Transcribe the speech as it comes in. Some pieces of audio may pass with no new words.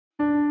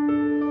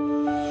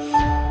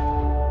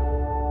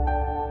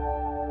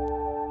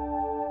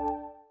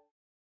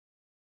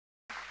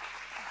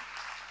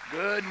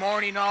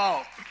morning,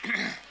 all.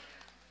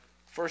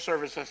 First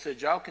service, I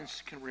said, y'all can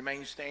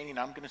remain standing.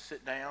 I'm going to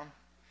sit down.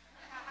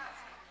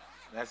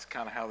 That's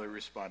kind of how they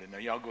responded. No,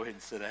 y'all go ahead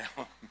and sit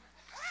down.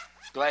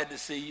 Glad to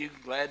see you.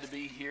 Glad to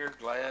be here.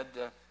 Glad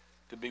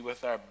to be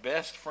with our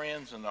best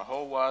friends in the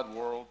whole wide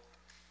world,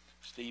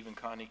 Steve and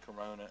Connie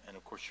Corona, and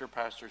of course your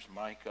pastors,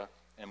 Micah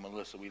and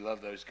Melissa. We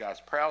love those guys.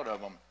 Proud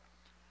of them.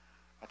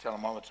 I tell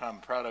them all the time,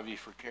 I'm proud of you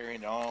for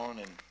carrying on,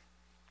 and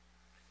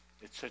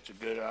it's such a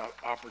good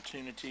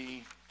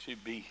opportunity to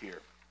be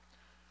here.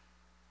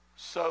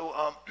 So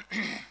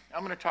I'm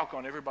going to talk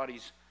on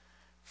everybody's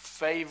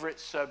favorite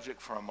subject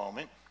for a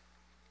moment.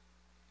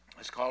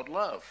 It's called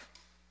love.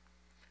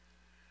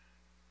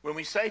 When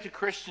we say to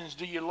Christians,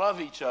 do you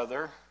love each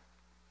other?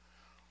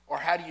 Or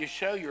how do you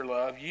show your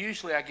love?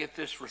 Usually I get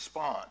this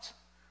response.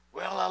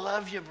 Well, I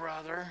love you,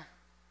 brother,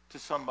 to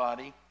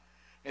somebody.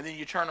 And then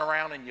you turn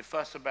around and you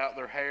fuss about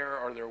their hair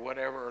or their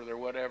whatever,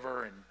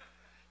 and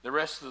the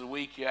rest of the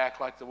week you act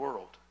like the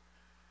world.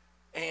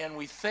 And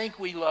we think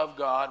we love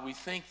God. We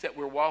think that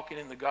we're walking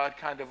in the God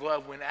kind of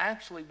love when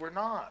actually we're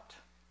not.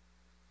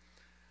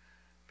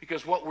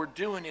 Because what we're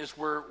doing is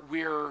we're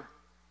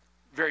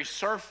very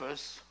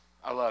surface,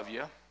 I love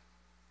you.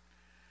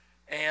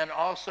 And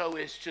also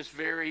it's just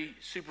very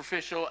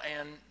superficial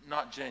and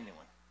not genuine.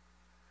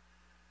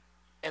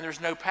 And there's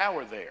no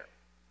power there.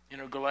 You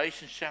know,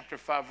 Galatians chapter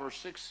 5 verse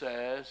 6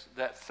 says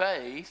that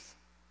faith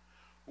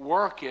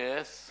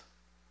worketh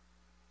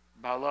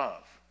by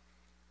love.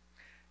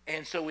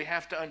 And so we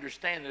have to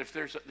understand that if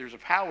there's a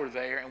power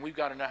there, and we've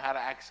got to know how to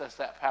access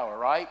that power,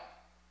 right?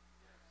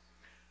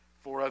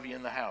 4 of you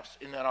in the house.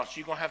 Isn't that awesome?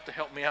 You're going to have to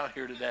help me out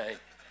here today.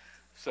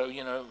 So,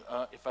 you know,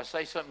 if I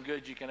say something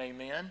good, you can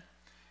amen.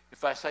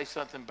 If I say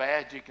something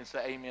bad, you can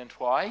say amen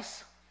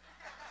twice.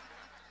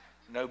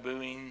 No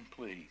booing,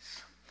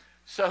 please.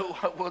 So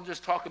we'll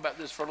just talk about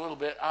this for a little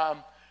bit.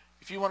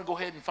 If you want to go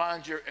ahead and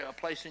find your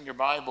place in your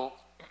Bible,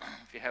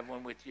 if you have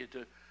one with you,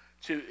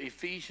 to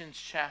Ephesians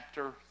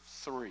chapter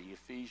 3.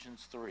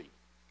 Ephesians 3.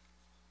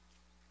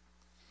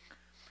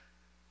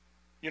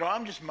 You know,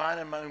 I'm just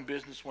minding my own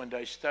business one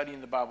day studying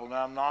the Bible.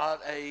 Now, I'm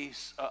not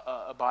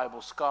a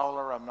Bible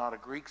scholar. I'm not a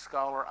Greek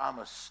scholar. I'm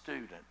a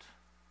student.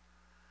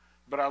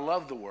 But I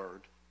love the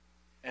Word,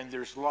 and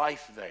there's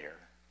life there.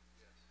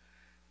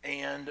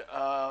 And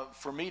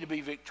for me to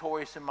be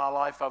victorious in my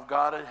life, I've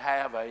got to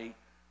have a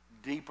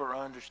deeper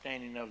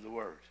understanding of the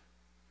Word.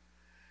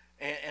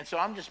 And so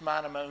I'm just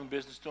minding my own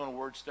business doing a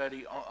word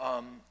study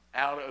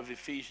out of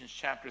Ephesians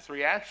chapter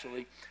 3.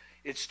 Actually,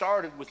 it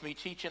started with me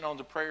teaching on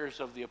the prayers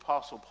of the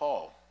Apostle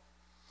Paul,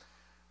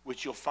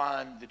 which you'll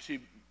find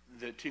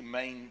the two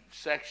main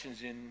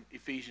sections in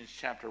Ephesians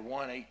chapter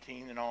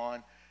 1:18 and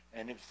on,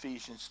 and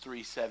Ephesians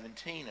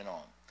 3:17 and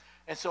on.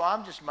 And so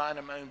I'm just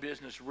minding my own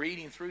business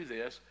reading through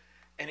this,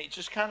 and it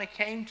just kind of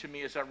came to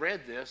me as I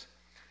read this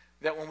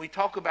that when we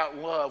talk about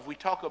love, we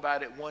talk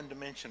about it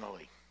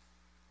one-dimensionally.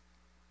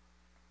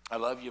 I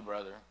love you,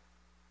 brother.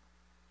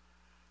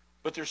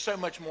 But there's so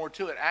much more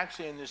to it.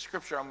 Actually, in this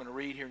scripture I'm going to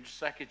read here in just a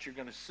second, you're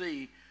going to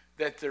see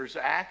that there's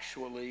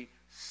actually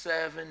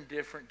 7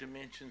 different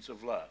dimensions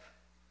of love.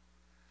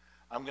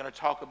 I'm going to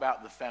talk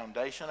about the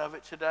foundation of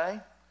it today,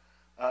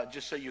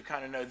 just so you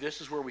kind of know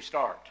this is where we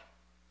start.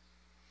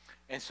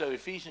 And so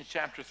Ephesians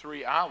chapter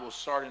 3, I will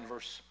start in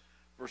verse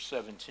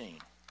 17.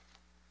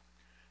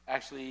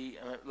 Actually,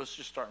 let's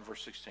just start in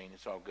verse 16.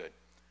 It's all good.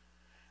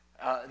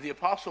 The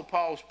Apostle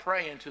Paul's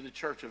praying to the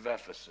church of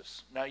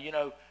Ephesus. Now, you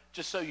know,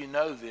 just so you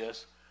know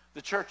this,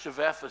 the church of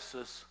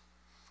Ephesus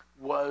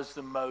was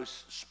the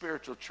most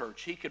spiritual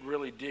church. He could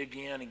really dig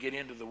in and get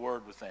into the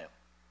Word with them.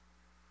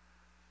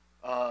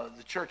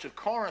 The church of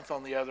Corinth,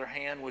 on the other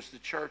hand, was the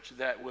church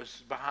that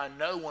was behind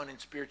no one in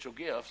spiritual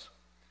gifts.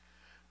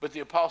 But the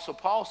Apostle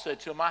Paul said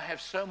to him, I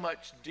have so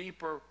much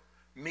deeper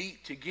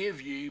meat to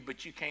give you,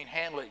 but you can't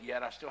handle it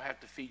yet. I still have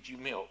to feed you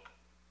milk.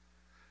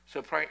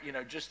 So, you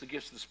know, just the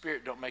gifts of the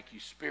Spirit don't make you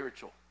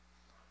spiritual.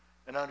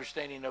 An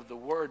understanding of the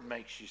Word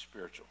makes you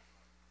spiritual.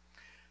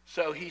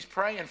 So he's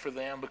praying for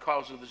them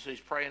because of this.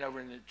 He's praying over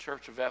in the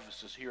church of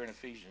Ephesus here in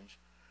Ephesians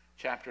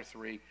chapter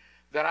 3,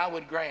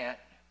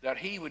 that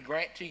he would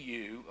grant to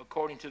you,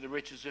 according to the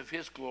riches of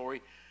his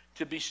glory,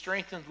 to be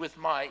strengthened with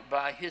might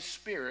by his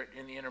Spirit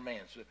in the inner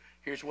man. So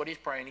here's what he's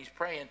praying. He's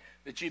praying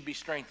that you'd be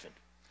strengthened.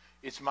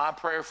 It's my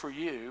prayer for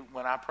you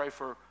when I pray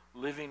for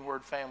Living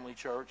Word Family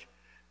Church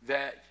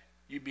that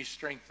you'd be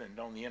strengthened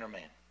on the inner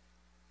man.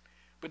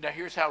 But now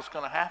here's how it's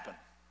going to happen.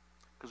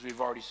 Because we've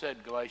already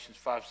said, Galatians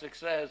 5:6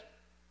 says,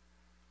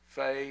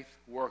 faith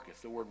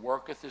worketh. The word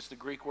worketh is the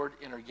Greek word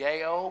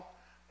energeo,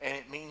 and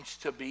it means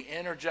to be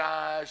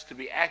energized, to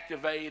be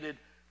activated,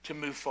 to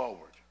move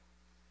forward.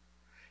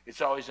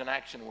 It's always an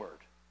action word.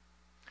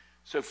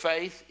 So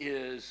faith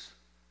is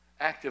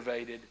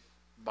activated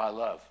by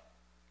love.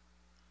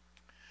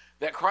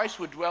 That Christ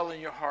would dwell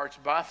in your hearts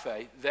by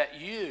faith, that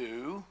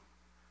you,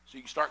 so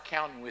you can start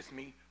counting with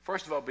me,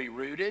 first of all, be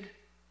rooted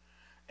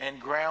and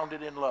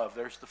grounded in love.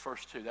 There's the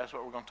first 2. That's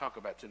what we're going to talk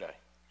about today.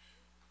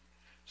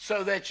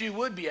 So that you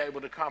would be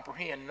able to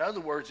comprehend. In other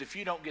words, if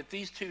you don't get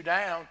these 2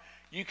 down,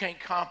 You can't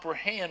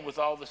comprehend with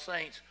all the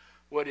saints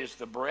what is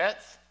the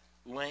breadth,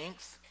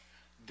 length,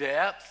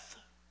 depth,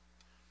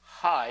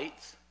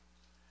 height,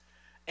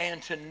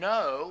 and to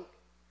know,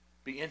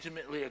 be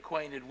intimately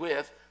acquainted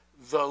with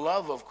the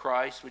love of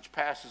Christ, which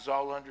passes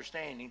all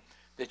understanding,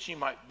 that you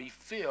might be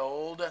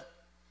filled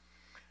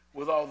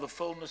with all the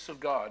fullness of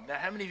God. Now,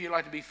 how many of you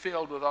like to be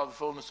filled with all the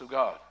fullness of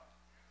God?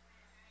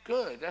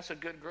 Good. That's a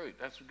good group.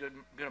 That's a good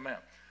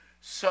amount.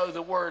 So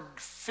the word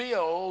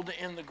filled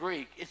in the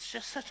Greek, it's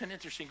just such an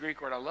interesting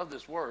Greek word. I love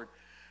this word.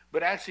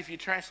 But actually, if you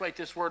translate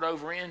this word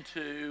over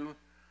into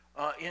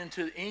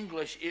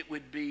English, it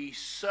would be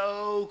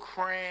so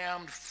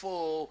crammed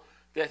full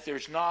that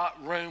there's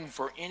not room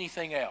for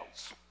anything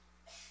else.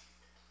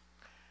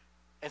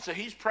 And so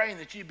he's praying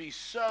that you be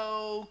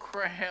so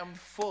crammed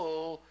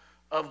full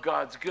of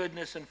God's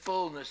goodness and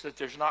fullness that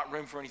there's not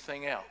room for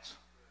anything else.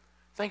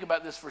 Think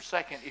about this for a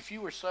second. If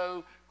you were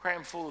so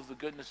crammed full of the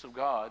goodness of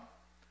God,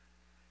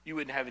 you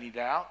wouldn't have any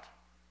doubt,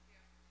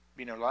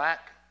 be no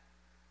lack,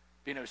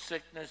 be no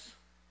sickness.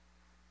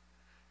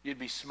 You'd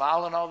be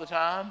smiling all the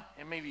time.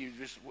 And maybe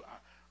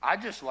I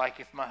just like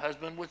if my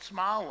husband would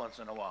smile once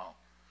in a while.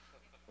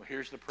 Well,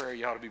 here's the prayer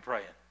you ought to be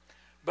praying.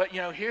 But,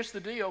 here's the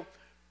deal.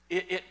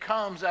 It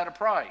comes at a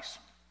price.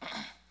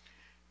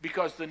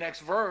 Because the next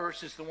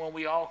verse is the one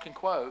we all can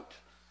quote.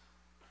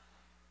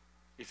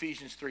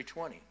 Ephesians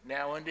 3:20.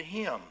 Now unto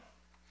him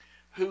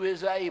who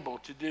is able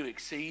to do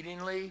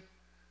exceedingly,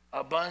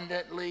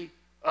 abundantly,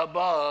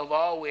 above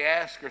all we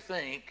ask or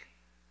think,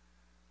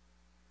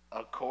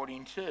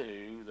 according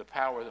to the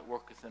power that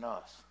worketh in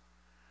us.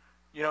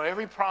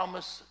 Every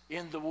promise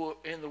in the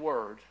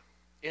word,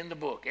 in the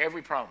book,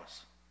 every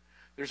promise,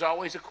 there's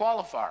always a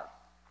qualifier.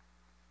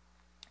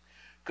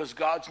 Because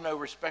God's no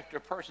respecter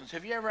of persons.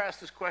 Have you ever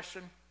asked this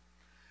question?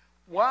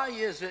 Why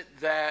is it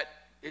that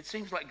it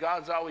seems like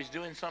God's always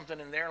doing something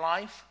in their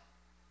life,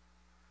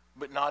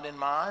 but not in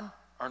mine,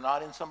 or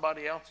not in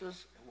somebody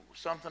else's?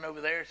 Something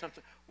over there,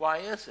 something. Why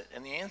is it?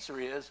 And the answer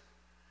is,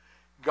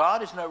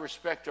 God is no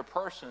respecter of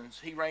persons.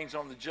 He reigns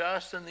on the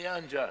just and the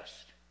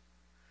unjust.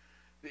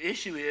 The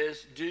issue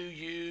is, do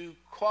you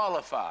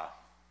qualify?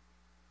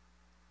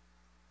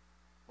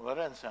 Well, that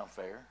doesn't sound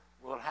fair.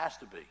 Well, it has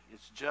to be.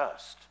 It's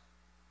just.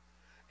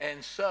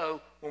 And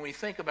so, when we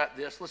think about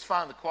this, let's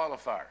find the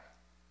qualifier.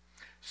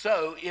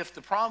 So, if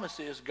the promise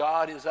is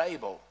God is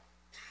able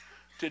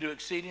to do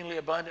exceedingly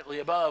abundantly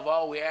above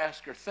all we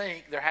ask or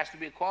think, there has to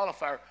be a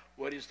qualifier.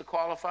 What is the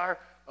qualifier?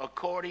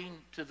 According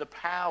to the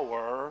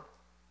power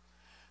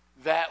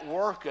that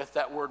worketh.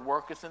 That word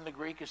worketh in the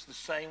Greek is the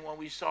same one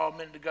we saw a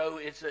minute ago.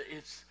 It's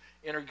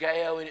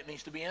energeo, and it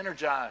means to be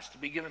energized, to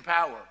be given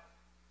power,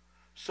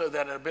 so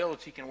that an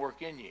ability can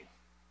work in you.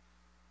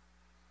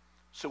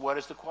 So what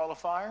is the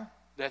qualifier?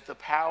 That the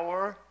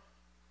power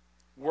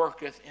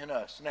worketh in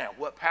us. Now,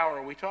 what power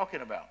are we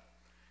talking about?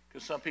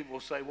 Because some people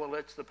will say, well,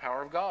 it's the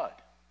power of God.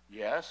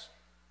 Yes.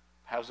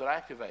 How's it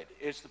activated?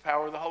 It's the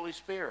power of the Holy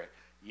Spirit.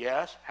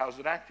 Yes. How's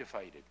it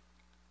activated?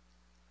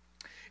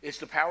 It's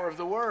the power of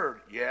the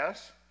Word.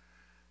 Yes.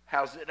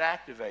 How's it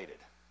activated?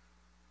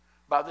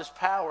 By this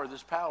power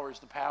is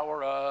the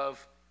power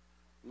of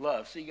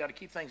love. See, you got to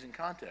keep things in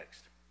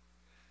context.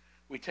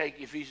 We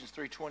take Ephesians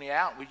 3:20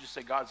 out, and we just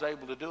say God's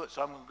able to do it,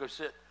 so I'm going to go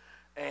sit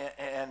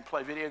and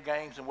play video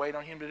games and wait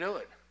on him to do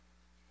it.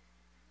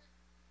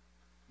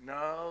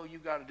 No,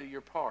 you've got to do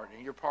your part,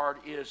 and your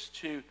part is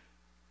to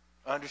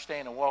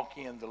understand and walk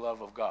in the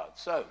love of God.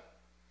 So,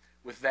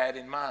 with that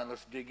in mind,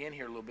 let's dig in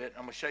here a little bit.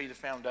 I'm going to show you the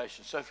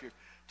foundation. So if you're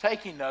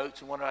taking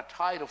notes and want a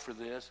title for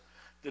this,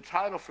 the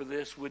title for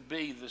this would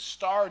be the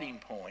starting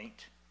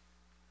point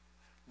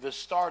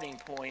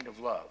of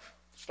love.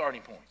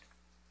 Starting point.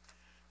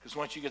 Because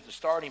once you get the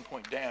starting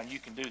point down, you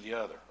can do the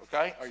other.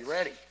 Okay? Are you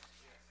ready?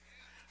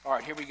 All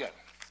right, here we go.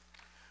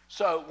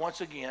 So,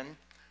 once again,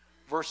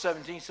 verse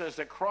 17 says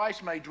that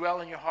Christ may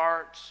dwell in your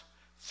hearts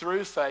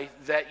through faith,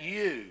 that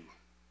you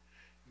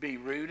be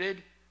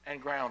rooted and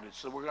grounded.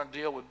 So we're going to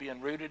deal with being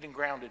rooted and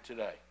grounded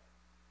today.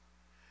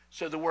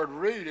 So the word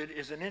rooted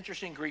is an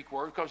interesting Greek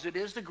word because it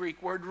is the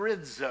Greek word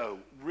rizzo.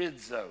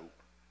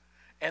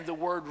 And the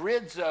word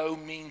rizzo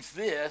means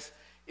this.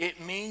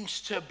 It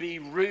means to be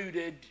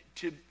rooted,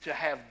 to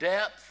have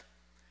depth,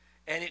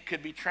 and it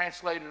could be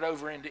translated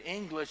over into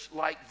English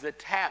like the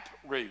tap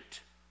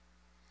root.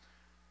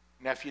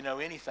 Now, if you know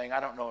anything, I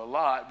don't know a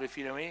lot, but if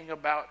you know anything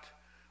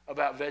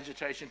about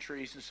vegetation,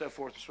 trees, and so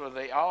forth, so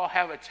they all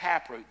have a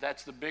tap root.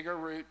 That's the bigger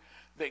root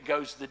that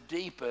goes the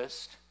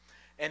deepest,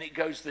 and it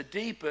goes the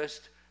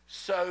deepest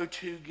so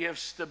to give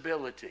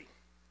stability.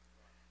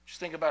 Just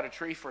think about a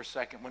tree for a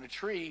second. When a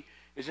tree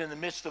is in the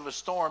midst of a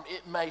storm,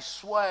 it may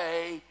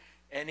sway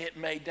and it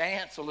may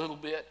dance a little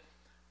bit,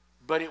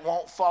 but it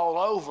won't fall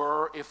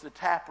over if the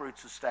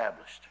taproot's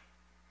established.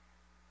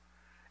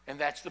 And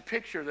that's the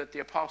picture that the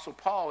Apostle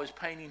Paul is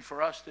painting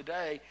for us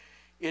today,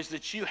 is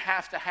that you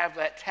have to have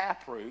that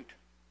taproot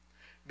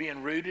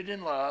being rooted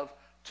in love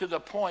to the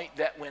point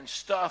that when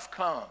stuff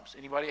comes,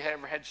 anybody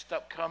ever had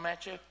stuff come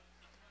at you?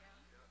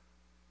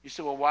 You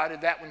say, well, why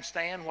did that one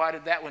stand? Why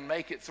did that one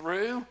make it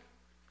through?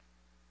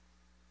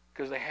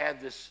 because they had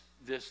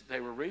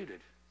they were rooted.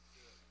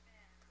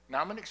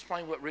 Now, I'm going to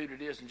explain what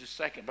rooted is in just a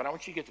second, but I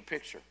want you to get the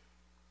picture.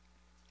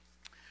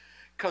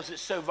 Because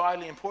it's so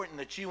vitally important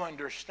that you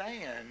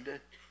understand,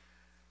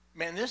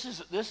 man, this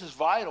is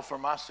vital for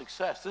my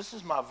success. This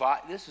is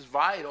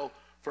vital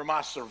for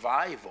my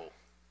survival.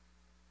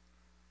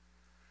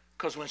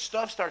 Because when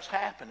stuff starts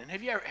happening,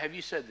 have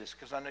you said this?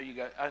 Because I know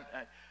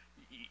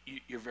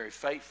you're very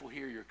faithful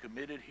here, you're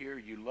committed here,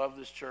 you love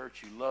this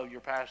church, you love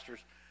your pastors,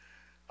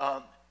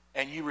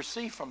 and you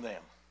receive from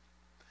them.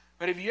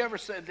 But have you ever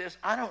said this?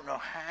 I don't know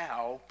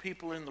how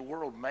people in the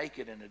world make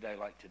it in a day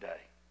like today.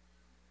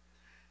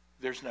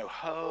 There's no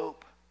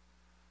hope.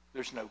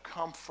 There's no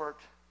comfort.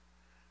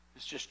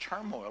 It's just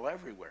turmoil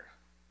everywhere.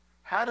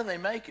 How do they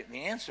make it? And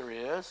the answer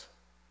is,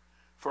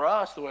 for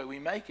us, the way we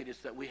make it is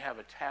that we have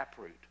a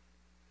taproot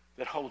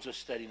that holds us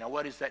steady. Now,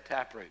 what is that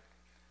taproot?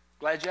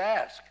 Glad you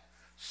asked.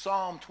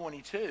 Psalm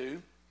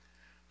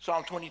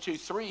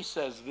 22:3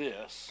 says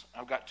this.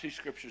 I've got two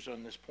scriptures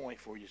on this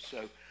point for you.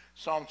 So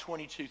Psalm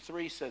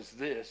 22:3 says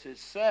this. It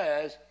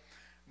says,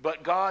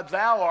 but God,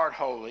 thou art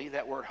holy.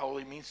 That word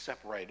holy means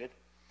separated.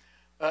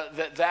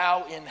 That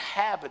thou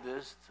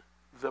inhabitest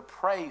the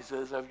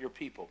praises of your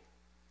people.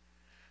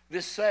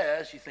 This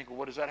says, you think, well,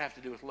 what does that have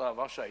to do with love?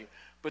 I'll show you.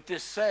 But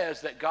this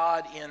says that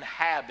God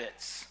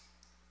inhabits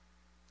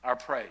our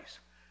praise.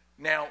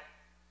 Now,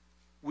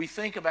 we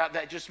think about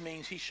that just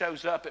means he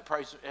shows up at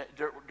praise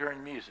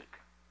during music.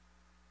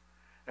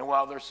 And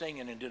while they're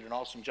singing, and did an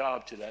awesome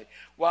job today,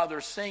 while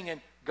they're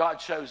singing,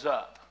 God shows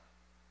up.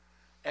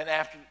 And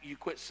after you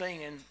quit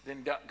singing,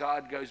 then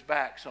God goes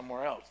back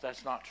somewhere else.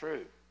 That's not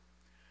true.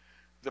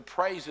 The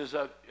praises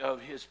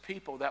of his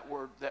people, that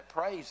word, that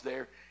praise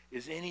there,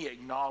 is any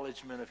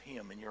acknowledgement of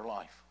him in your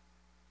life.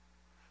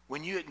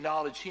 When you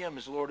acknowledge him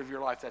as Lord of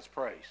your life, that's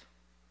praise.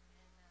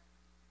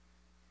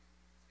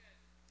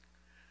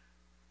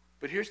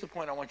 But here's the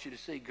point I want you to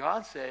see.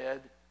 God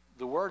said,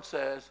 the word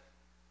says,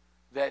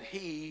 that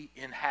he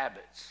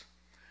inhabits.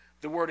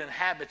 The word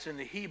inhabits in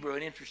the Hebrew,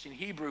 an interesting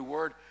Hebrew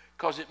word,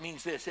 because it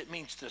means this. It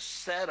means to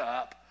set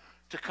up,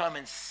 to come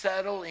and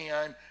settle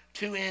in,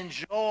 to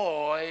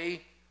enjoy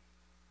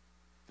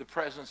the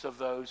presence of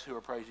those who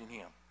are praising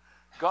him.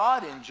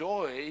 God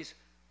enjoys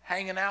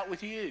hanging out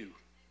with you.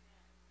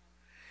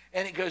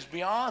 And it goes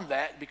beyond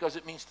that because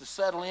it means to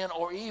settle in,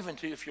 or even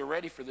to, if you're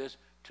ready for this,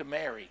 to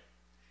marry.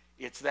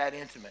 It's that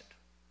intimate.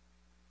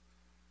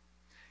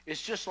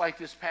 It's just like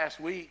this past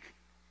week,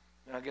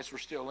 and I guess we're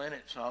still in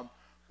it some,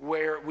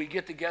 where we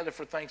get together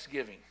for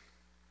Thanksgiving.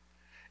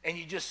 And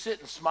you just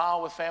sit and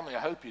smile with family. I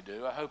hope you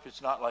do. I hope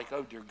it's not like,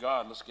 oh, dear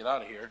God, let's get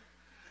out of here.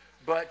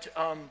 But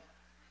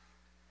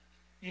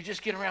you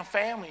just get around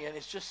family, and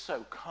it's just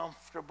so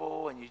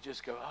comfortable, and you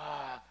just go,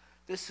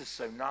 this is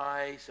so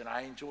nice, and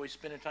I enjoy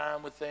spending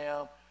time with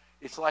them.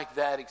 It's like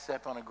that,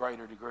 except on a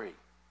greater degree.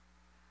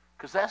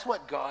 Because that's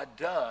what God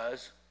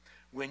does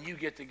when you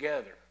get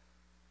together.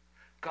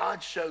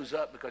 God shows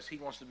up because he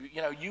wants to be,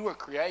 you were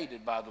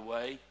created, by the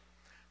way,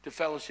 to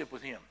fellowship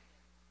with him.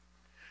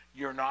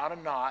 You're not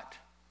a knot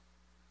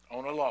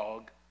on a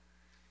log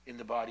in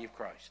the body of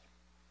Christ.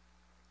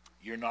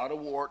 You're not a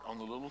wart on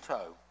the little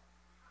toe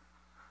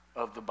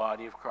of the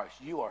body of Christ.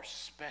 You are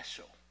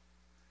special.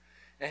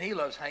 And he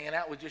loves hanging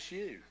out with just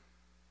you.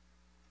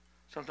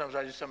 Sometimes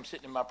I'm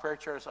sitting in my prayer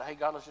chair and say, hey,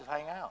 God, let's just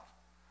hang out.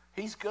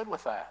 He's good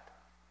with that.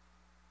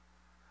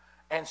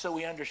 And so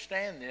we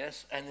understand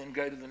this, and then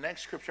go to the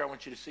next scripture I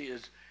want you to see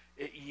is,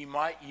 you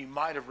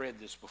might have read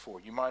this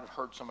before. You might have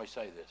heard somebody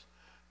say this.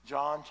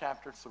 John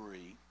chapter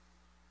 3,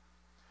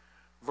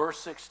 verse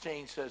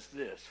 16 says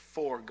this,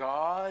 for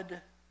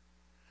God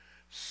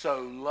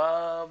so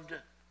loved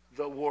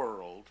the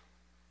world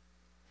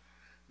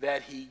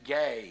that he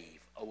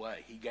gave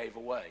away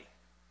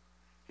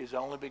his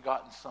only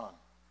begotten Son,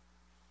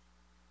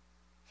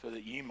 so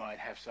that you might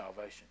have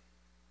salvation.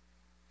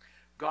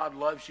 God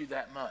loves you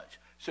that much.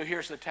 So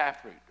here's the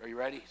taproot. Are you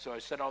ready? So I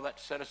said all that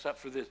to set us up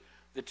for this.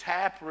 The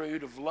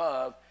taproot of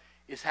love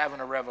is having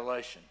a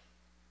revelation.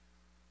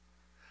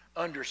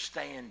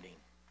 Understanding.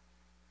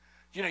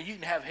 You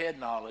can have head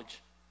knowledge,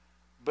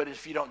 but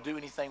if you don't do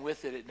anything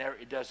with it,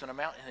 it doesn't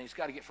amount. And it's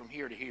got to get from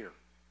here to here.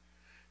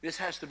 This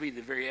has to be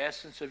the very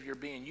essence of your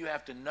being. You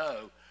have to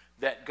know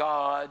that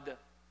God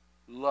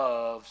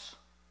loves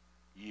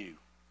you.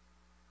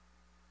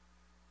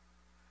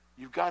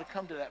 You've got to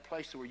come to that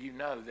place where you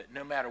know that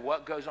no matter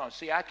what goes on.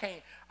 See, I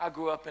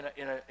grew up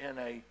in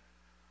a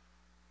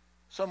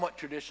somewhat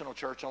traditional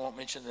church. I won't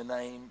mention the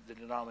name, the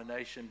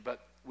denomination, but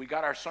we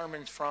got our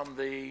sermons from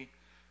the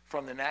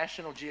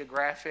National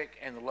Geographic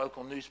and the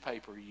local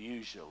newspaper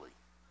usually.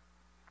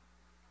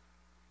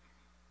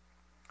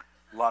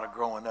 A lot of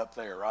growing up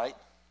there, right?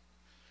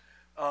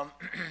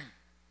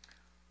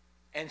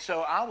 And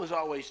so I was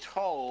always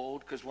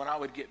told, because when I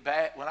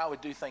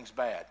would do things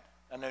bad,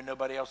 I know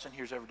nobody else in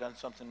here has ever done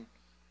something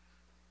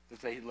that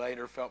they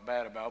later felt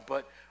bad about,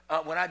 but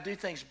when I do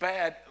things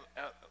bad,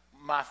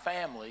 my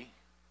family,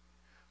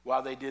 why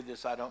they did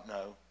this, I don't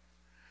know,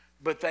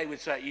 but they would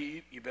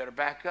say, you better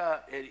back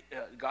up.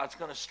 God's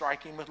going to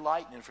strike him with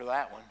lightning for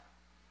that one.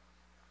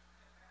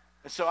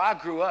 And so I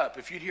grew up.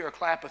 If you'd hear a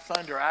clap of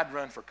thunder, I'd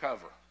run for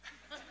cover.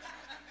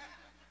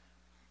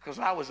 Because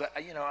I was,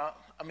 I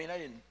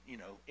didn't,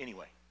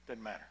 anyway,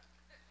 doesn't matter.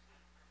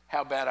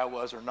 How bad I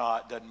was or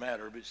not, doesn't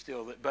matter, but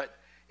still. But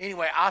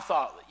anyway, I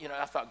thought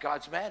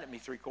God's mad at me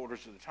 3/4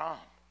 of the time.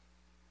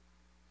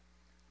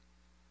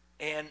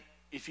 And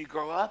if you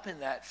grow up in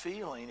that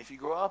feeling, if you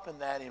grow up in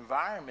that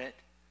environment,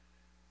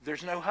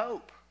 there's no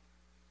hope.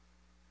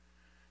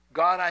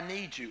 God, I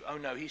need you. Oh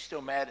no, he's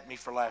still mad at me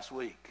for last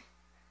week.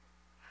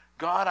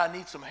 God, I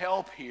need some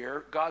help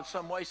here. God,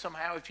 some way,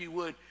 somehow, if you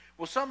would,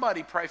 will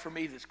somebody pray for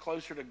me that's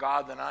closer to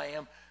God than I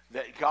am,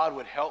 that God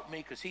would help me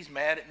because he's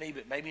mad at me,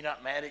 but maybe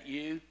not mad at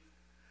you?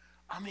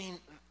 I mean,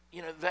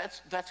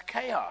 that's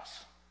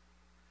chaos.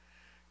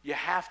 You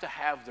have to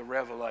have the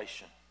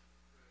revelation.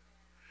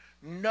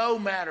 No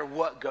matter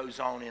what goes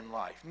on in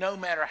life, no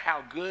matter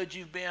how good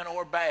you've been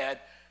or bad,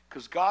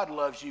 because God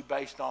loves you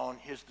based on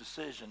his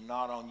decision,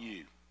 not on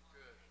you.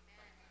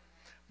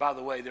 By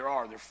the way, there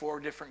are 4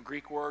 different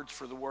Greek words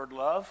for the word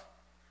love.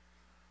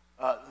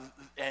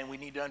 And we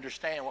need to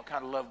understand what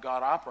kind of love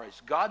God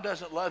operates. God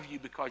doesn't love you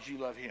because you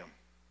love him.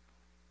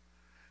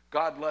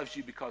 God loves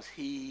you because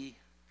he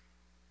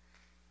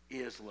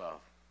is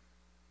love.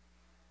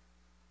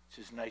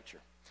 It's his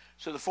nature.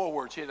 So the 4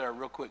 words here there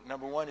real quick.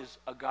 Number 1 is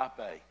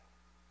agape.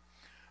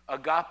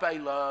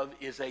 Agape love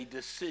is a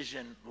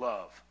decision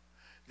love.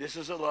 This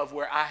is a love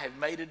where I have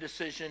made a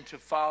decision to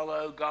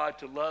follow God,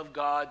 to love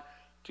God,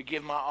 to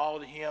give my all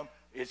to him.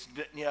 It's,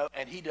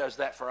 and he does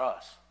that for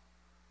us.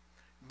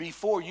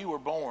 Before you were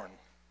born,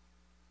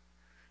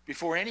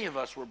 before any of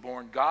us were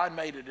born, God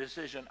made a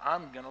decision,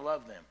 I'm going to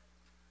love them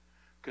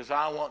because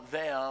I want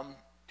them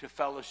to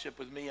fellowship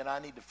with me and I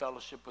need to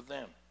fellowship with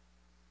them.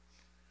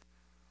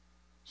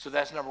 So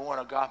that's number 1,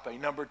 agape.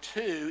 Number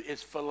 2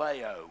 is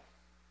phileo.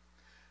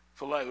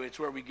 Phileo, it's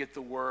where we get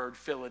the word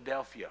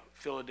Philadelphia.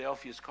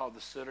 Philadelphia is called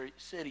the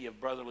city of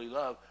brotherly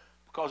love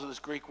because of this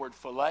Greek word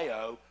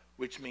phileo,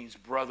 which means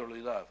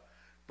brotherly love.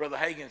 Brother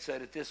Hagin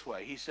said it this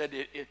way. He said,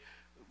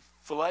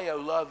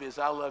 phileo love is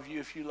I love you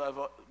if you love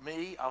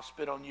me, I'll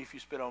spit on you if you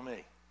spit on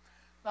me.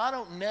 Now, I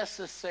don't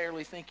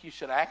necessarily think you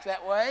should act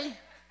that way.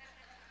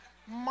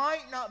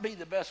 Might not be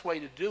the best way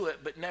to do it,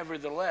 but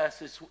nevertheless,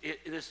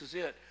 this is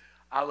it.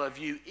 I love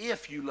you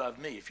if you love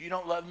me. If you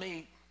don't love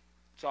me,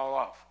 it's all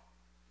off.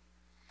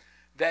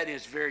 That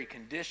is very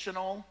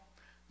conditional.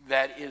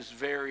 That is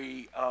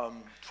very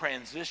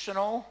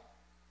transitional.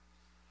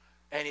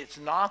 And it's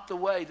not the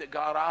way that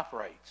God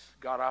operates.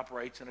 God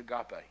operates in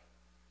agape.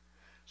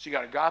 So you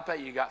got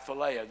agape, you got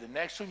phileo. The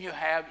next one you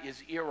have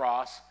is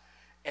eros,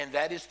 and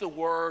that is the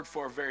word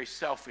for a very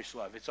selfish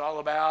love. It's all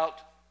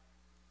about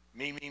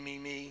me, me, me,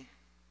 me.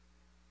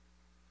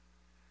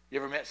 You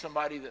ever met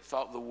somebody that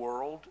thought the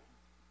world,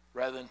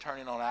 rather than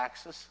turning on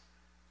axis,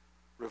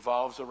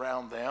 revolves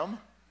around them?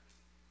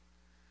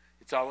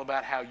 It's all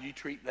about how you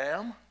treat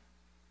them.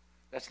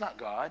 That's not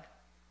God.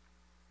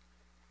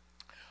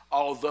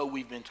 Although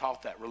we've been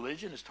taught that.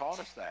 Religion has taught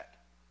us that.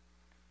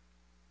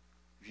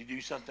 If you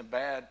do something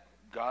bad,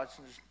 God's,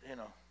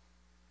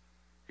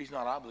 he's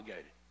not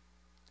obligated.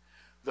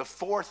 The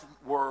 4th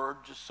word,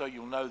 just so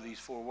you'll know these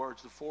 4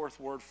 words, the 4th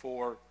word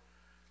for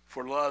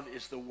love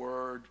is the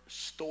word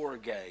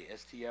storge,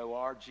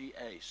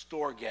 S-T-O-R-G-A,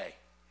 storge.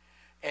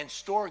 And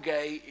storge,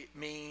 it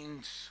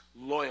means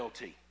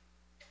loyalty.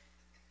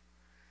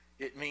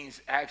 It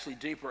means actually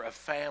deeper, a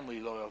family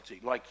loyalty,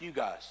 like you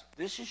guys.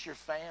 This is your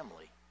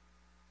family.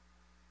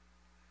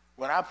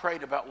 When I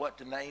prayed about what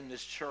to name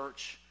this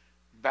church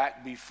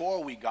back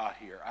before we got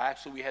here,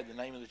 we had the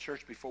name of the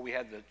church before we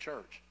had the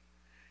church,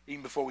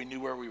 even before we knew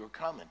where we were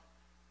coming.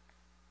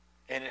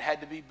 And it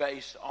had to be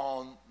based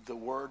on the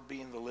word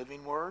being the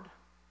living word,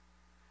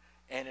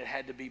 and it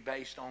had to be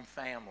based on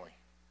family.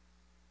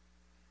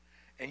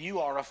 And you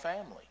are a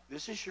family.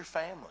 This is your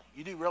family.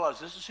 You do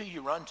realize this is who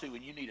you run to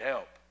when you need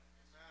help.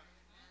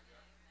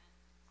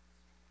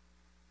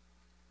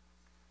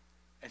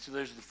 And so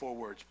those are the 4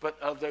 words. But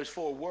of those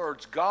 4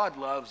 words, God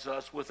loves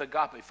us with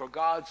agape. For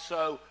God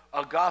so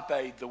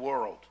agaped the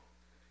world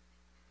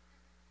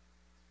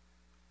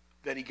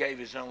that he gave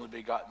his only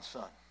begotten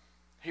son.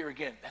 Here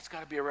again, that's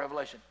got to be a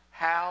revelation.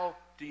 How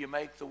do you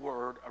make the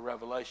word a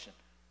revelation?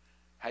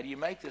 How do you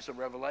make this a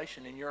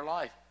revelation in your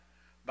life?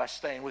 By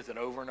staying with it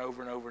over and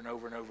over and over and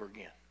over and over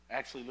again.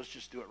 Actually, let's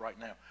just do it right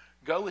now.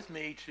 Go with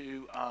me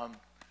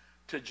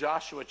to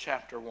Joshua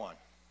chapter 1.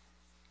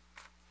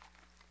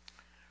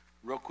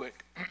 Real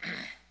quick.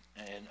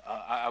 And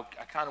I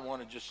kind of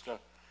want to just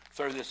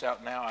throw this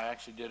out now. I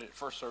actually did it.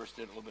 First service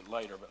did it a little bit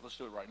later, but let's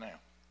do it right now.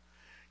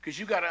 Because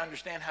you've got to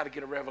understand how to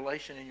get a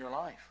revelation in your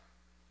life.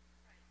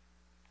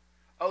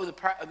 Oh,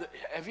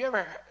 have you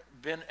ever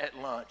been at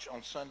lunch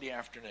on Sunday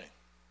afternoon?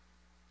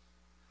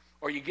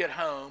 Or you get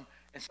home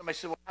and somebody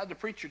said, well, how'd the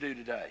preacher do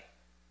today?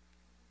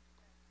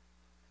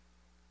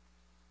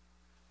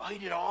 Oh, he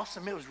did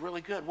awesome. It was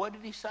really good. What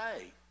did he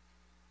say?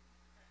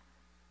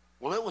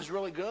 Well, it was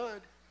really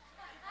good.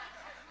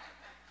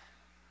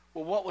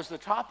 Well, what was the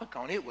topic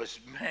on? It was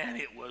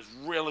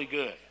really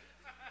good.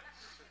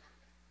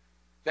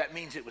 That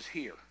means it was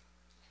here.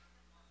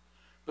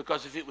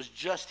 Because if it was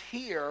just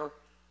here,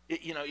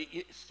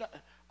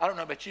 I don't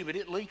know about you, but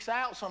it leaks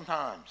out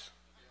sometimes.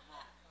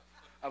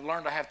 I've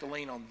learned I have to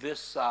lean on this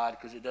side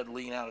because it doesn't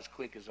lean out as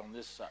quick as on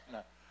this side.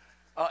 No,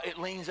 it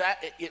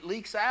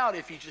leaks out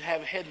if you just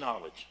have head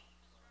knowledge.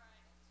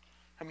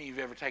 How many of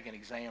you have ever taken an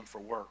exam for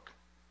work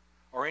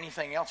or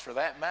anything else for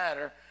that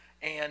matter?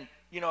 And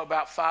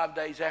about 5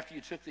 days after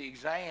you took the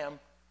exam,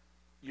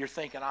 you're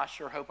thinking, I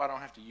sure hope I don't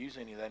have to use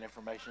any of that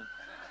information.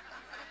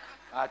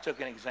 I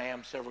took an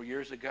exam several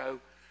years ago,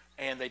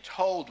 and they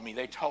told me,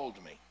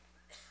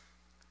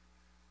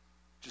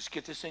 just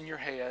get this in your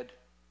head.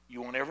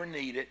 You won't ever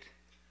need it,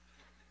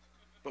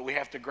 but we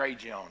have to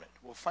grade you on it.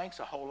 Well, thanks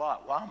a whole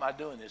lot. Why am I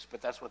doing this?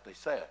 But that's what they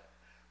said.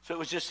 So it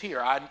was just here.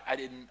 I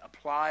didn't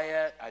apply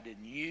it. I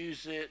didn't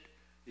use it.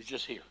 It's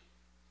just here.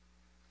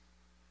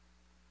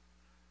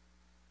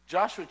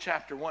 Joshua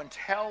chapter 1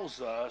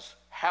 tells us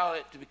how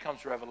it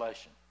becomes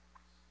revelation.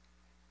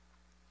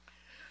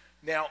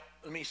 Now,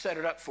 let me set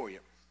it up for you.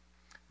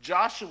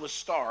 Joshua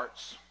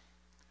starts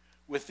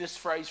with this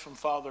phrase from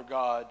Father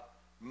God,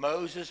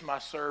 Moses, my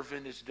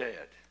servant, is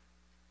dead.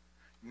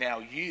 Now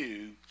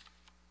you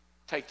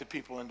take the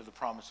people into the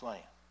promised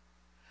land.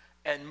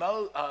 And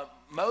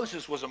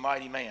Moses was a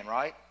mighty man,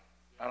 right?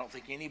 I don't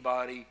think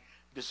anybody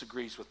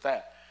disagrees with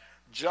that.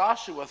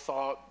 Joshua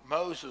thought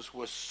Moses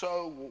was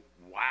so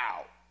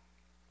wow,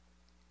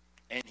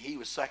 and he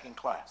was second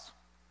class.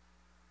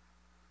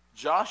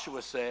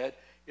 Joshua said,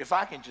 if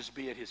I can just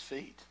be at his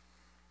feet.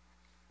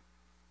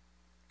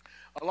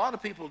 A lot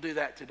of people do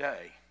that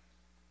today.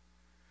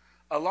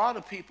 A lot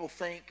of people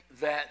think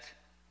that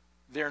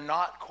they're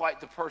not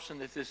quite the person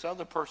that this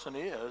other person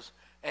is,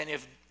 and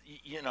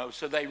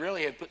so they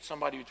really have put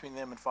somebody between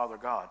them and Father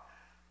God.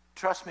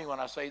 Trust me when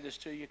I say this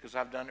to you, because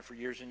I've done it for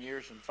years and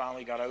years and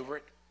finally got over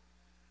it.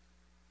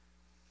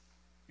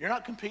 You're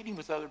not competing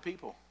with other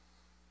people.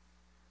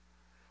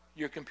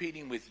 You're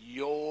competing with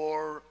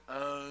your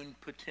own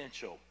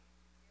potential,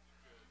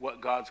 what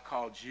God's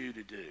called you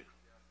to do.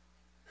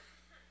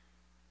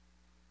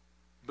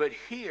 But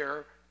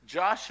here,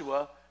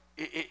 Joshua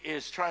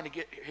is trying to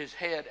get his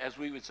head, as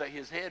we would say,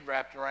 his head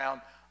wrapped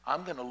around,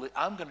 I'm going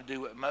to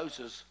do what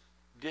Moses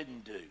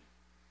didn't do.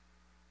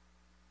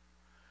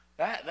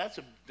 That's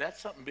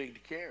something big to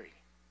carry.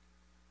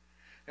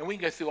 And we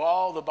can go through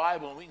all the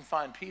Bible and we can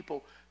find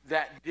people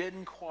that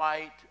didn't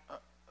quite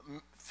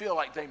feel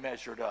like they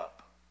measured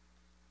up.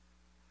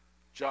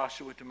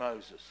 Joshua to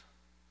Moses,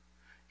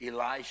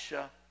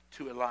 Elisha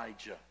to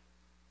Elijah,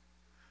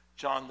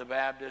 John the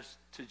Baptist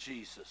to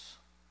Jesus,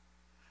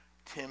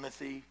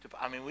 Timothy to,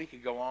 we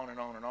could go on and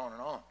on and on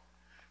and on.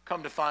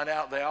 Come to find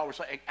out, they all were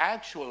saying,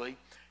 actually,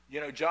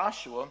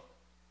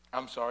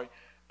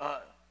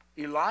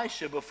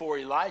 Elisha, before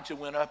Elijah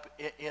went up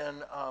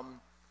in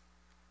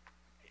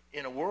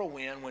a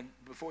whirlwind,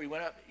 before he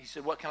went up, he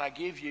said, what can I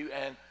give you?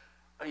 And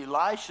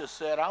Elisha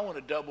said, I want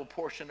a double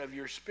portion of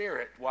your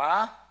spirit.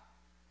 Why?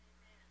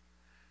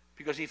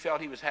 Because he felt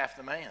he was half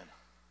the man.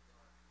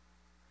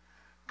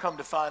 Come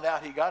to find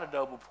out, he got a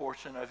double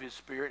portion of his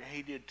spirit, and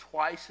he did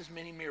twice as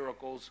many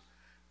miracles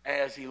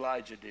as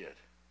Elijah did.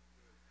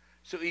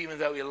 So even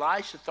though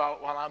Elisha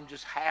thought, well, I'm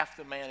just half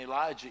the man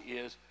Elijah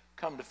is,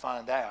 come to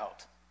find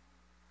out,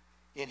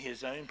 in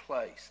his own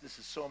place, this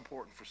is so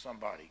important for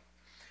somebody,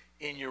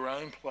 in your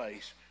own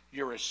place,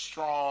 you're as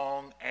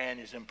strong and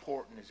as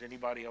important as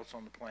anybody else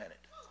on the planet.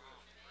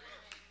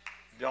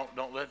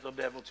 Don't let the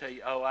devil tell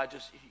you,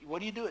 what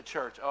do you do at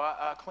church?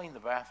 I clean the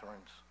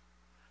bathrooms.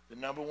 The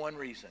number one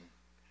reason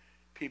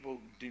people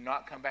do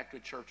not come back to a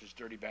church is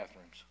dirty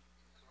bathrooms.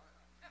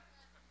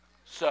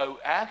 So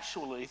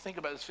actually, think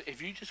about this.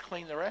 If you just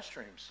clean the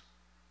restrooms,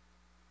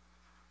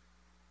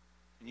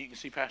 and you can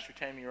see Pastor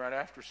Tammy right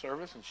after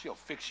service, and she'll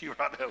fix you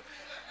right up.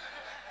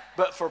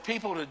 But for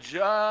people to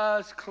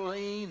just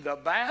clean the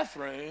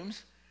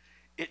bathrooms,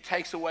 it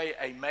takes away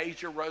a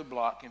major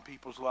roadblock in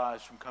people's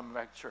lives from coming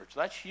back to church.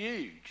 That's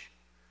huge.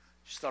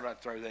 Just thought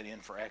I'd throw that in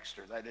for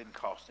extra. That didn't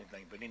cost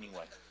anything, but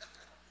anyway.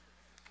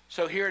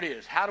 So here it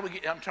is. How do we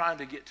get, I'm trying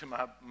to get to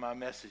my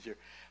message here.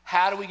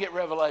 How do we get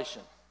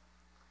revelation?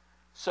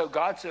 So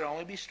God said,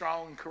 only be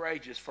strong and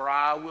courageous, for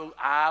I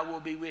will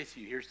be with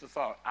you. Here's the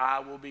thought. I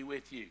will be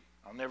with you.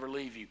 I'll never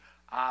leave you.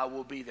 I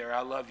will be there.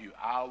 I love you.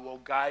 I will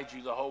guide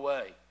you the whole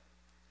way.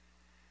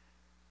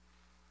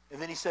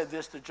 And then he said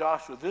this to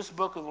Joshua, this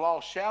book of the law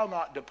shall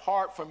not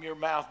depart from your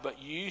mouth,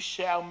 but you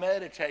shall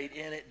meditate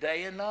in it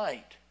day and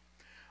night,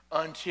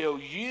 until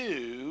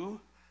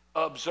you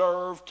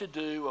observe to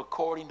do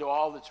according to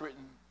all that's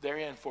written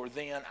therein. For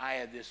then, I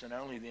add this, and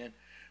only then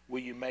will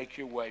you make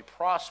your way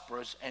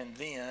prosperous, and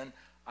then,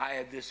 I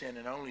add this in,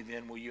 and only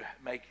then will you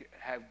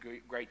have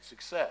great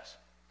success.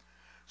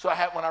 So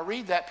when I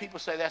read that, people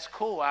say, that's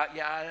cool. I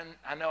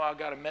know I've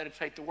got to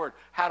meditate the word.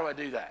 How do I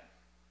do that?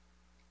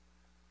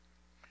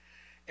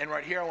 And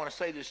right here, I want to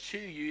say this to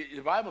you.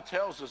 The Bible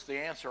tells us the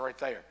answer right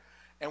there.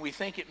 And we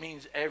think it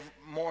means every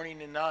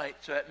morning and night,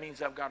 so that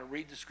means I've got to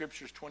read the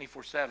scriptures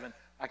 24/7.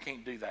 I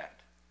can't do that.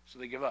 So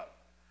they give up.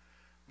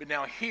 But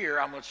now here,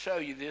 I'm going to show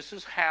you, this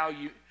is how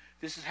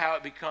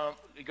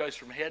it goes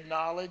from head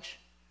knowledge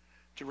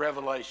to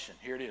Revelation.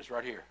 Here it is,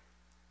 right here.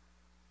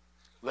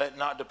 Let it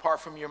not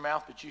depart from your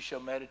mouth, but you shall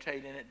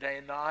meditate in it day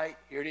and night.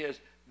 Here it is,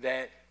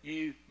 that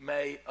you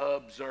may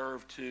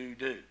observe to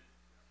do.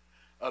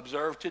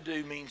 Observe to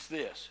do means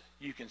this.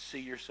 You can see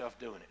yourself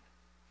doing it.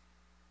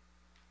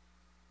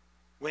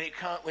 When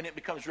it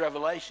becomes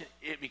revelation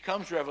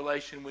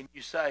when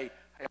you say,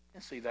 hey, I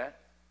can see that.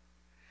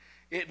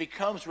 It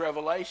becomes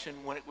revelation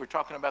when we're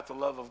talking about the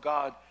love of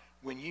God,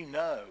 when you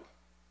know,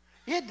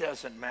 it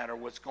doesn't matter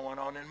what's going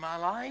on in my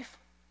life.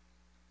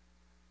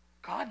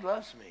 God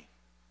loves me.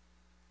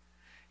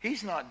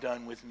 He's not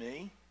done with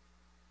me.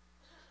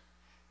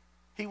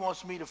 He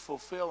wants me to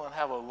fulfill and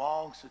have a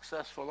long,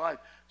 successful life.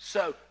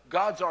 So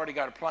God's already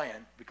got a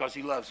plan because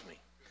he loves me.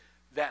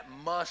 That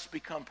must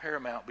become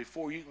paramount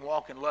before you can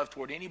walk in love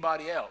toward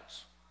anybody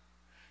else.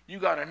 You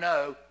got to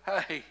know,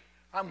 hey,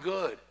 I'm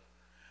good.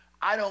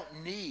 I don't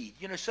need,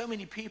 so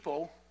many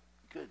people,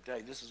 good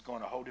day, this is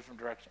going a whole different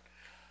direction.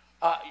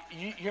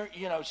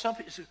 Some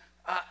people say,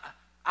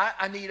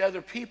 I need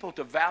other people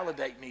to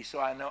validate me so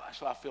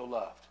I feel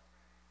loved.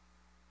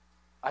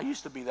 I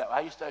used to be that.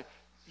 I used to,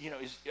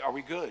 are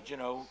we good?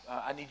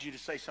 I need you to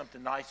say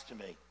something nice to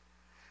me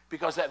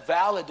because that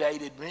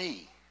validated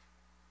me.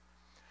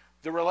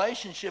 The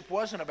relationship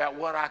wasn't about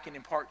what I can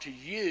impart to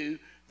you.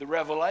 The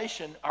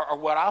revelation, or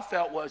what I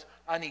felt was,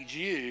 I need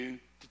you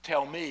to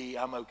tell me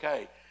I'm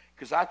okay.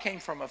 Because I came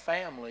from a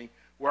family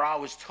where I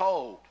was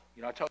told,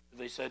 I told you,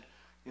 they said,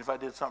 if I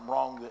did something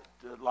wrong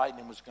that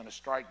lightning was going to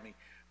strike me.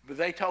 But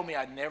they told me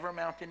I'd never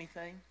amount to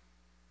anything.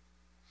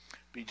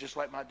 Be just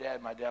like my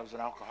dad. My dad was an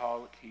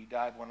alcoholic. He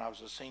died when I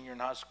was a senior in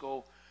high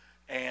school.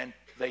 And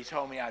they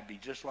told me I'd be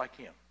just like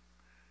him.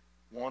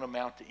 Won't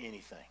amount to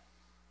anything.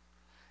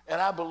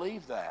 And I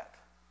believed that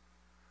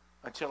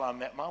until I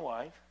met my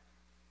wife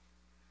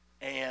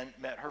and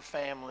met her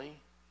family,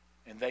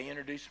 and they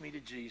introduced me to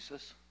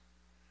Jesus,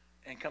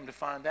 and come to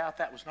find out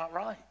that was not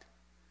right.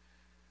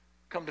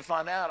 Come to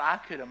find out I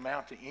could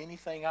amount to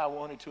anything I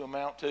wanted to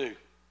amount to.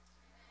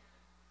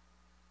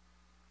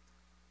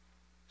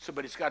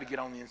 But it's got to get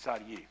on the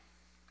inside of you.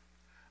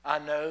 I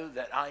know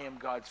that I am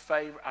God's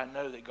favor. I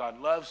know that God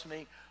loves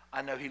me.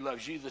 I know he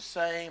loves you the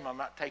same. I'm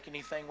not taking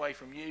anything away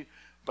from you,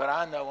 but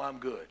I know I'm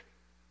good.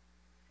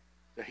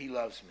 That he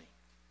loves me.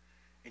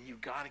 And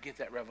you've got to get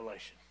that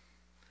revelation.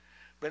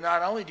 But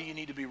not only do you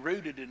need to be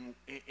rooted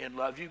in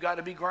love, you've got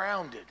to be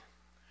grounded.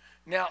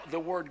 Now, the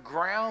word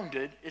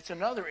grounded, it's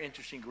another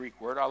interesting Greek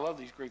word. I love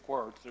these Greek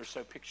words. They're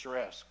so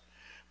picturesque.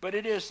 But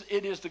it is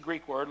the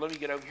Greek word. Let me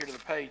get over here to the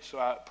page so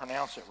I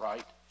pronounce it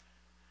right.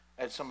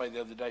 I had somebody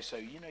the other day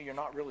say, you're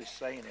not really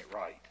saying it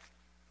right.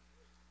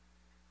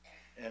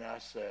 And I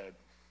said,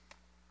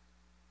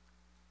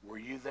 were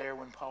you there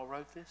when Paul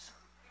wrote this?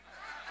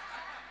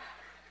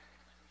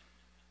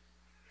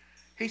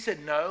 He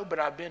said, no, but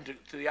I've been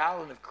to the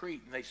island of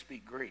Crete and they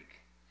speak Greek.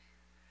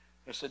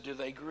 I said, do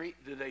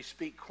they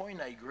speak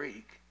Koine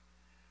Greek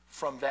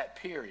from that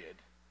period?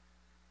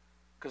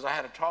 Because I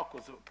had a talk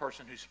with a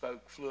person who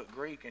spoke fluent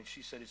Greek, and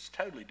she said it's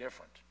totally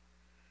different.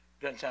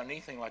 Doesn't sound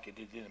anything like it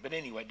did then. But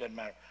anyway, it doesn't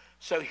matter.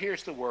 So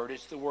here's the word.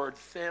 It's the word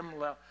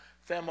themelio,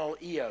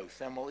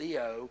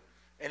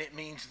 and it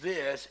means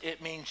this.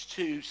 It means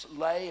to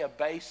lay a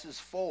basis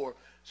for.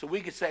 So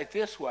we could say it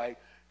this way.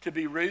 To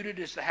be rooted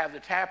is to have the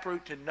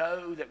taproot, to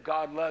know that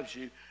God loves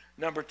you.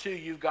 Number two,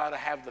 you've got to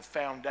have the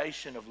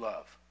foundation of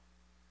love.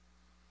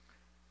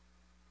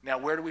 Now,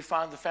 where do we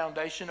find the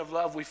foundation of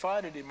love? We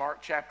find it in Mark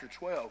chapter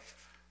 12.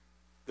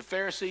 The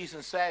Pharisees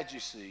and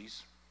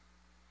Sadducees,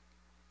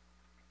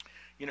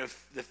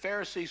 the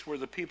Pharisees were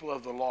the people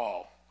of the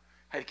law,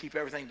 had to keep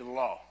everything to the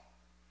law.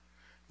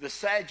 The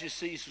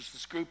Sadducees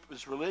was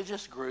this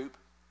religious group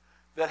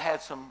that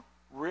had some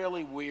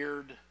really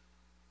weird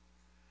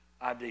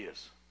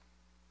ideas.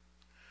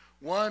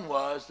 One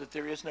was that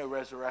there is no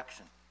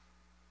resurrection.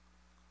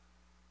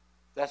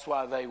 That's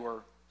why they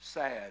were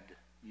sad,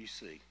 you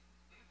see.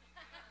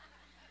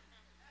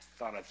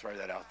 Thought I'd throw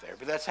that out there.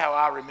 But that's how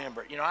I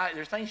remember it.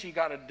 There's things you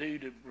got to do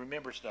to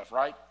remember stuff,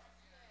 right?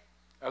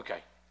 Okay.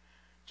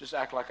 Just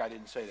act like I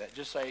didn't say that.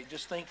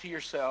 Just think to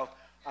yourself,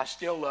 I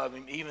still love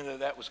him, even though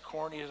that was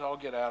corny as all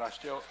get out.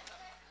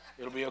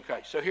 It'll be okay.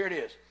 So here it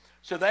is.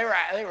 So they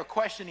were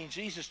questioning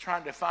Jesus,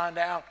 trying to find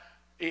out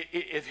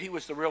if he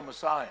was the real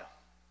Messiah.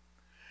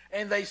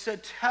 And they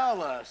said,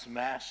 tell us,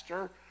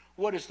 Master,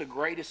 what is the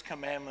greatest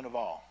commandment of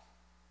all?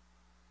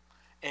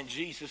 And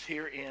Jesus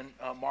here in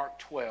Mark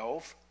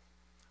 12,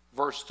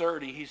 verse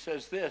 30, he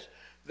says this,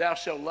 thou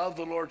shalt love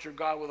the Lord your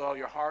God with all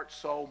your heart,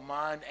 soul,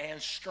 mind,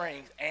 and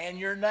strength, and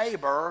your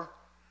neighbor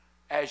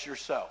as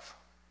yourself.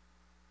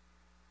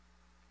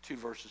 2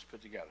 verses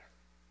put together.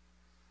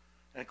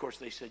 And of course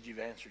they said you've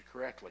answered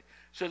correctly.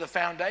 So the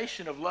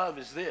foundation of love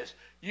is this.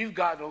 You've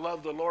got to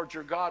love the Lord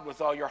your God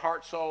with all your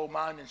heart, soul,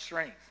 mind, and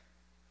strength.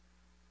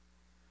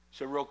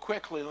 So real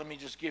quickly, let me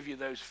just give you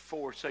those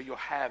 4 so you'll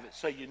have it,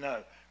 so you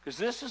know. Because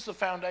this is the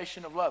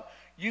foundation of love.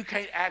 You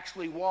can't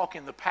actually walk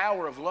in the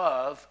power of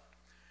love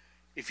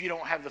if you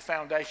don't have the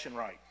foundation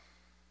right.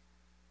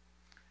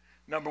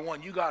 Number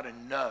one, you got to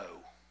know.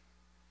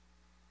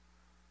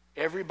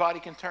 Everybody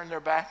can turn their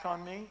back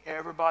on me.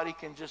 Everybody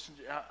can just,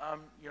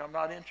 I'm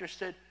not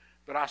interested,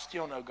 but I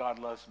still know God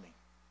loves me.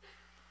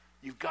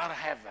 You've got to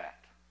have that.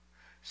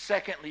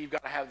 Secondly, you've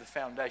got to have the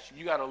foundation.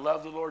 You've got to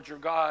love the Lord your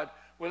God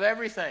with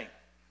everything.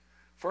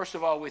 First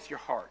of all, with your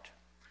heart.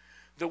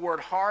 The word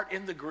heart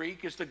in the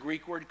Greek is the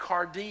Greek word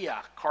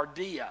cardia.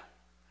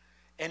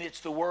 And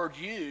it's the word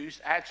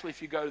used, actually,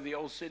 if you go to the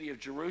old city of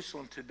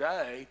Jerusalem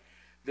today,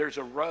 there's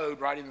a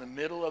road right in the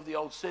middle of the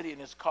old city,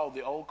 and it's called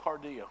the Old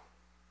Cardia.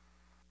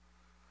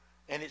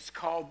 And it's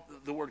called,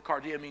 the word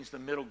cardia means the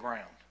middle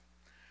ground.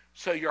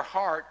 So your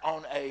heart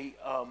on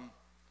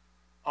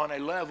a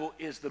level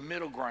is the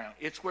middle ground.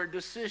 It's where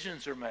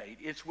decisions are made.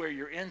 It's where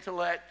your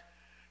intellect,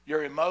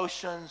 your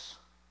emotions,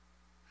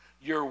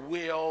 your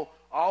will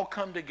all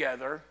come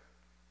together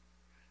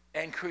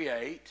and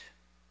create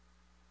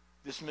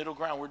this middle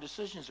ground where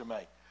decisions are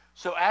made.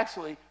 So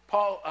actually,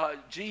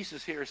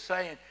 Jesus here is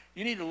saying,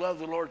 you need to love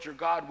the Lord your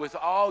God with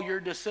all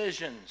your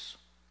decisions.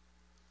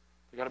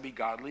 They've got to be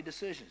godly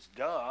decisions.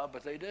 Duh,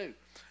 but they do.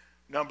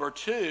 Number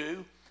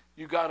two,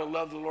 you've got to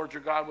love the Lord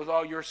your God with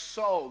all your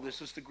soul.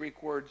 This is the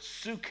Greek word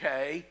suke,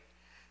 and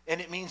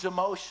it means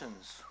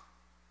emotions.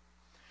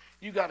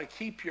 You've got to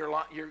keep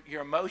your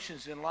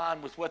emotions in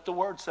line with what the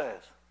Word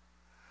says.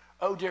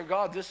 Oh, dear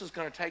God, this is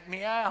going to take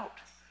me out.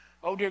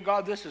 Oh, dear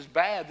God, this is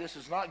bad. This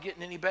is not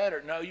getting any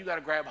better. No, you've got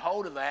to grab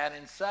hold of that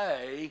and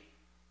say,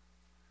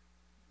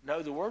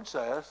 no, the Word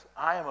says,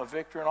 I am a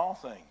victor in all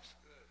things.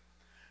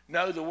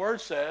 No, the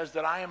Word says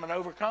that I am an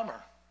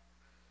overcomer.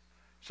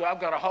 So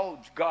I've got to hold.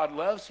 God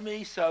loves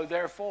me, so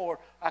therefore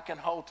I can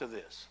hold to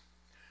this.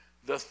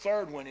 The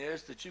third one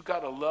is that you've got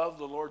to love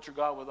the Lord your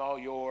God with all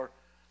your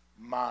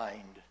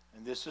mind.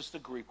 And this is the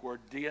Greek word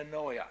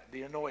dianoia.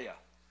 Dianoia.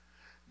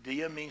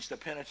 Dia means to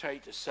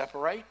penetrate, to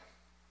separate.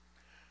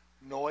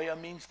 Noia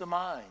means the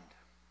mind.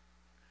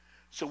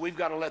 So we've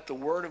got to let the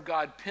Word of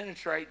God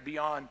penetrate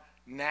beyond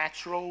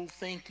natural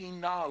thinking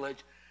knowledge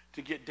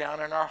to get down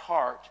in our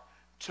heart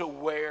to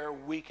where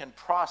we can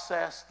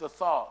process the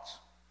thoughts.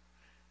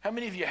 How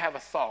many of you have a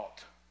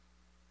thought?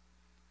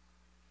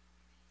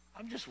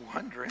 I'm just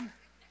wondering.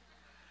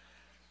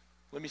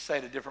 Let me say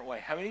it a different way.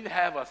 How many of you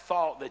have a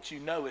thought that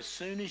you know as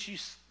soon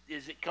as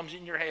it comes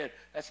in your head,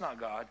 that's not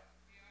God?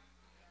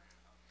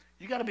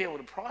 You got to be able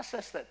to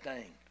process that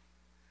thing.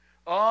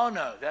 Oh,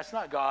 no, that's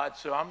not God,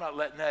 so I'm not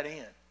letting that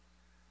in.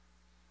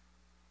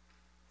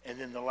 And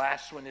then the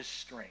last one is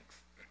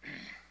strength.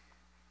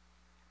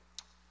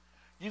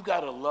 You've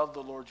got to love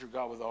the Lord your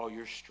God with all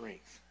your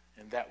strength.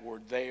 And that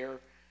word there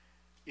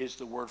is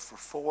the word for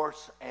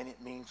force, and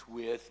it means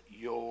with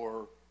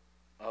your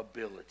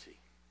ability.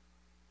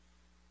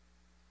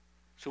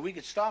 So we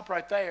could stop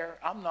right there.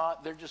 I'm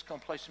not. They're just going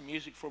to play some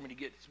music for me to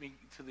get me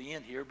to the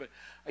end here. But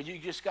you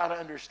just got to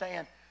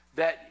understand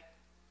that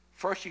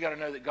first you got to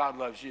know that God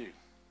loves you.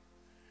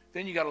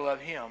 Then you got to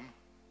love him.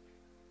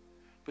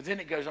 But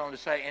then it goes on to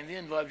say, and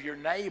then love your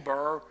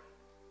neighbor,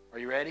 are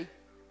you ready?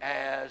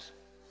 As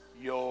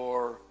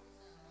yourself.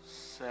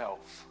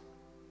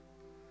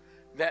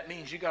 That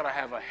means you got to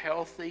have a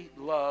healthy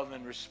love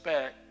and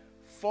respect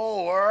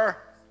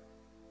for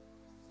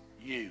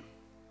you.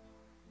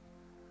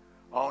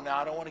 Oh, now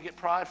I don't want to get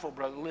prideful,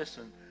 brother.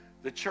 Listen,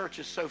 the church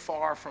is so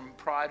far from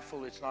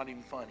prideful, it's not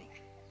even funny.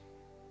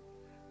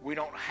 We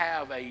don't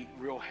have a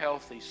real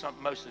healthy,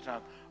 most of the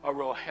time, a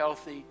real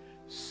healthy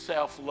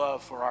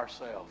self-love for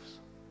ourselves.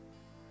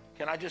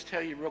 Can I just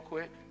tell you real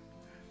quick?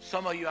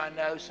 Some of you I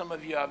know, some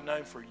of you I've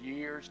known for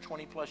years,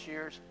 20 plus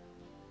years.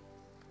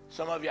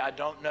 Some of you I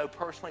don't know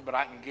personally, but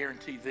I can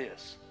guarantee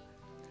this.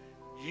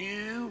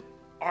 You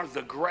are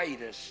the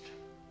greatest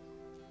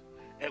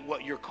at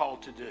what you're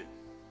called to do.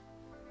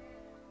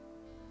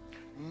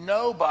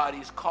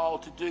 Nobody's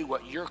called to do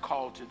what you're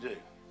called to do.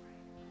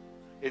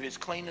 If it's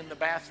cleaning the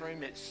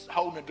bathroom, it's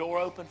holding the door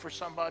open for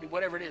somebody,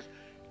 whatever it is,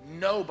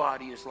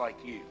 nobody is like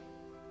you.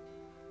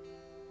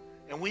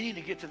 And we need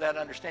to get to that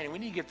understanding. We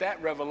need to get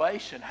that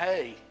revelation.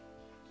 Hey,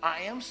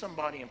 I am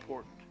somebody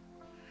important.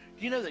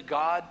 Do you know that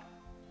God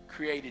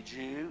created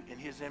you in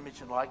his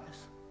image and likeness?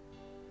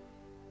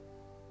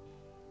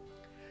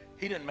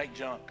 He didn't make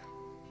junk.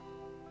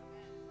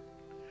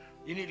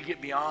 You need to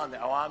get beyond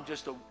that. Oh, I'm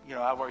just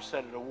I've already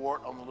said it, a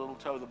wart on the little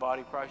toe of the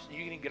body of Christ. You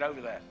need to get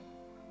over that.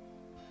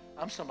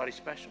 I'm somebody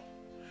special.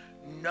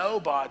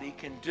 Nobody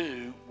can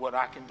do what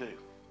I can do.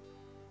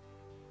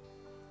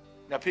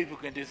 Now, people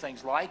can do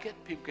things like it.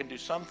 People can do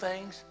some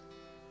things.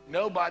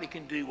 Nobody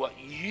can do what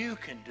you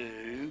can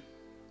do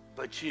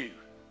but you.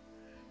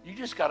 You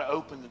just got to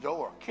open the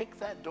door. Kick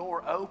that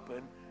door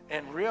open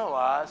and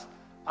realize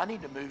I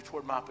need to move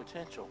toward my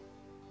potential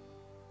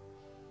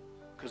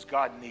because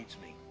God needs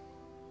me.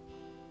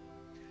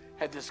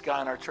 Had this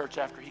guy in our church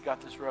after he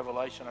got this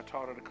revelation. I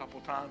taught it a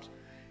couple times.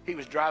 He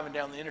was driving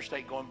down the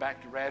interstate going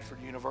back to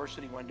Radford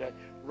University one day,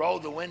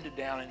 rolled the window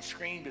down and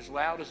screamed as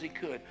loud as he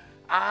could,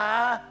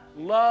 I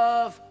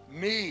love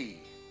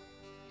me.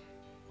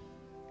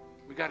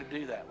 We got to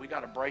do that. We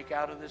got to break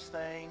out of this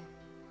thing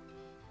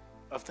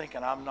of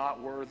thinking I'm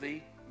not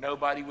worthy.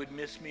 Nobody would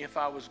miss me if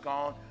I was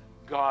gone.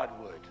 God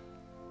would.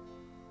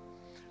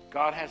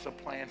 God has a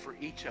plan for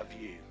each of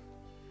you.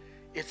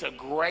 It's a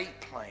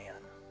great plan.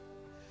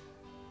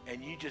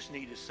 And you just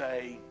need to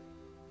say,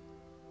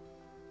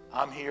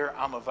 I'm here,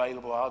 I'm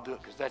available, I'll do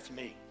it, because that's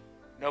me.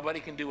 Nobody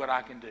can do what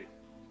I can do.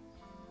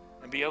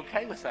 And be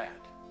okay with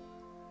that.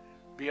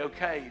 Be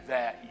okay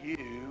that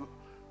you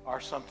are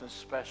something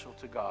special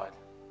to God,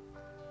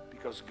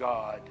 because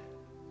God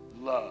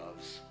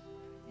loves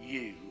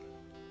you.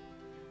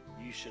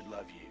 You should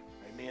love you.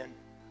 Amen.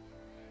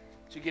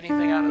 Did you get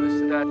anything out of this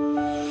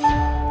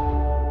today?